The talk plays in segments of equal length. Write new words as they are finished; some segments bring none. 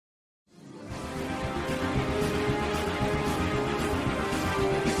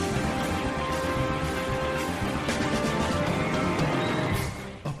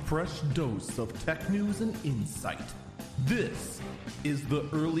fresh dose of tech news and insight. This is the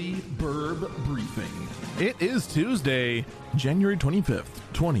Early Burb Briefing. It is Tuesday, January 25th,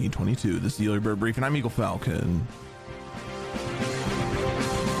 2022. This is the Early Burb Briefing. I'm Eagle Falcon.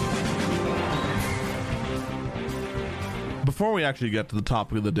 Before we actually get to the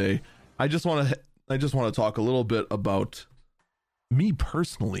topic of the day, I just want to talk a little bit about me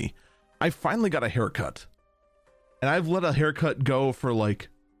personally. I finally got a haircut. And I've let a haircut go for like,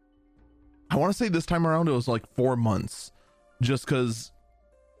 I want to say this time around it was like 4 months, just because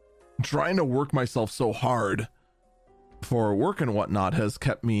trying to work myself so hard for work and whatnot has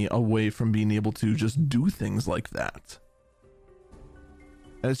kept me away from being able to just do things like that.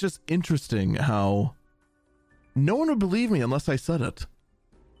 And it's just interesting how no one would believe me unless I said it,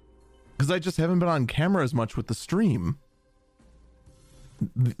 because I just haven't been on camera as much with the stream.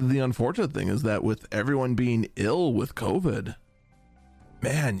 The unfortunate thing is that with everyone being ill with COVID,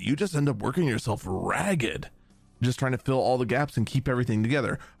 man, you just end up working yourself ragged, just trying to fill all the gaps and keep everything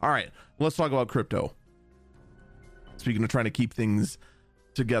together. All right, let's talk about crypto. Speaking of trying to keep things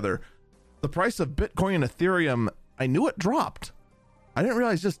together, the price of Bitcoin and Ethereum, I knew it dropped. I didn't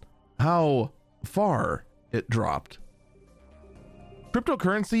realize just how far it dropped.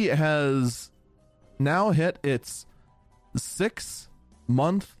 Cryptocurrency has now hit its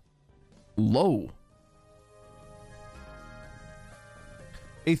 6-month low.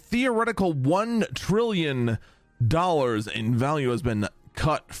 A theoretical $1 trillion in value has been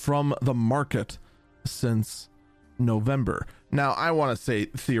cut from the market since November. Now, I want to say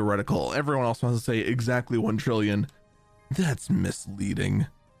theoretical. Everyone else wants to say exactly 1 trillion. That's misleading.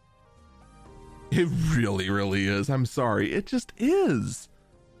 It really, really is. I'm sorry. It just is.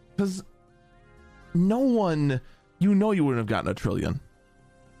 Because no one, you wouldn't have gotten 1 trillion.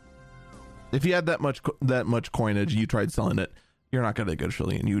 If you had that much coinage, you tried selling it, you're not going to get 1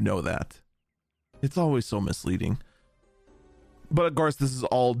 trillion. You know that. It's always so misleading. But of course, this is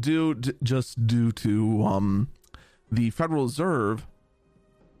all due to the Federal Reserve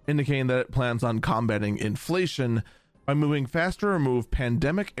indicating that it plans on combating inflation by moving faster to remove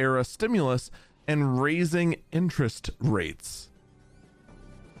pandemic-era stimulus and raising interest rates.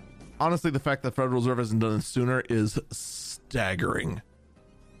 Honestly, the fact that the Federal Reserve hasn't done this sooner is staggering,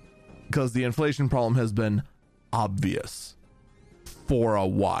 because the inflation problem has been obvious for a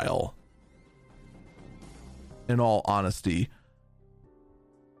while, in all honesty.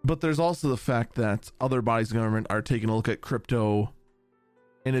 But there's also the fact that other bodies of government are taking a look at crypto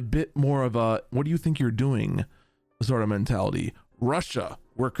in a bit more of a, what do you think you're doing sort of mentality. Russia,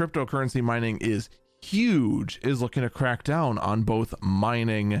 where cryptocurrency mining is huge, is looking to crack down on both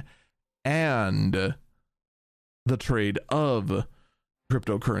mining and the trade of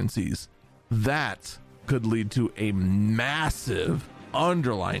cryptocurrencies. That could lead to a massive,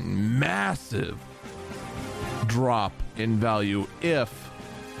 underlying massive drop in value if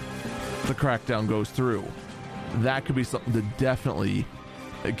the crackdown goes through. That could be something to definitely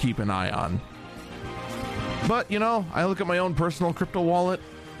keep an eye on. But, I look at my own personal crypto wallet.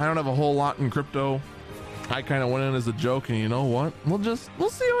 I don't have a whole lot in crypto. I kind of went in as a joke, and you know what? We'll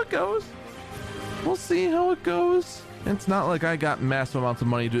see how it goes. We'll see how it goes. It's not like I got massive amounts of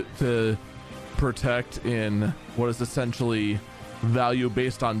money to protect in what is essentially value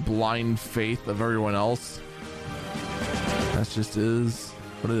based on blind faith of everyone else. That just is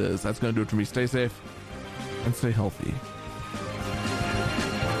what it is. That's going to do it for me. Stay safe and stay healthy.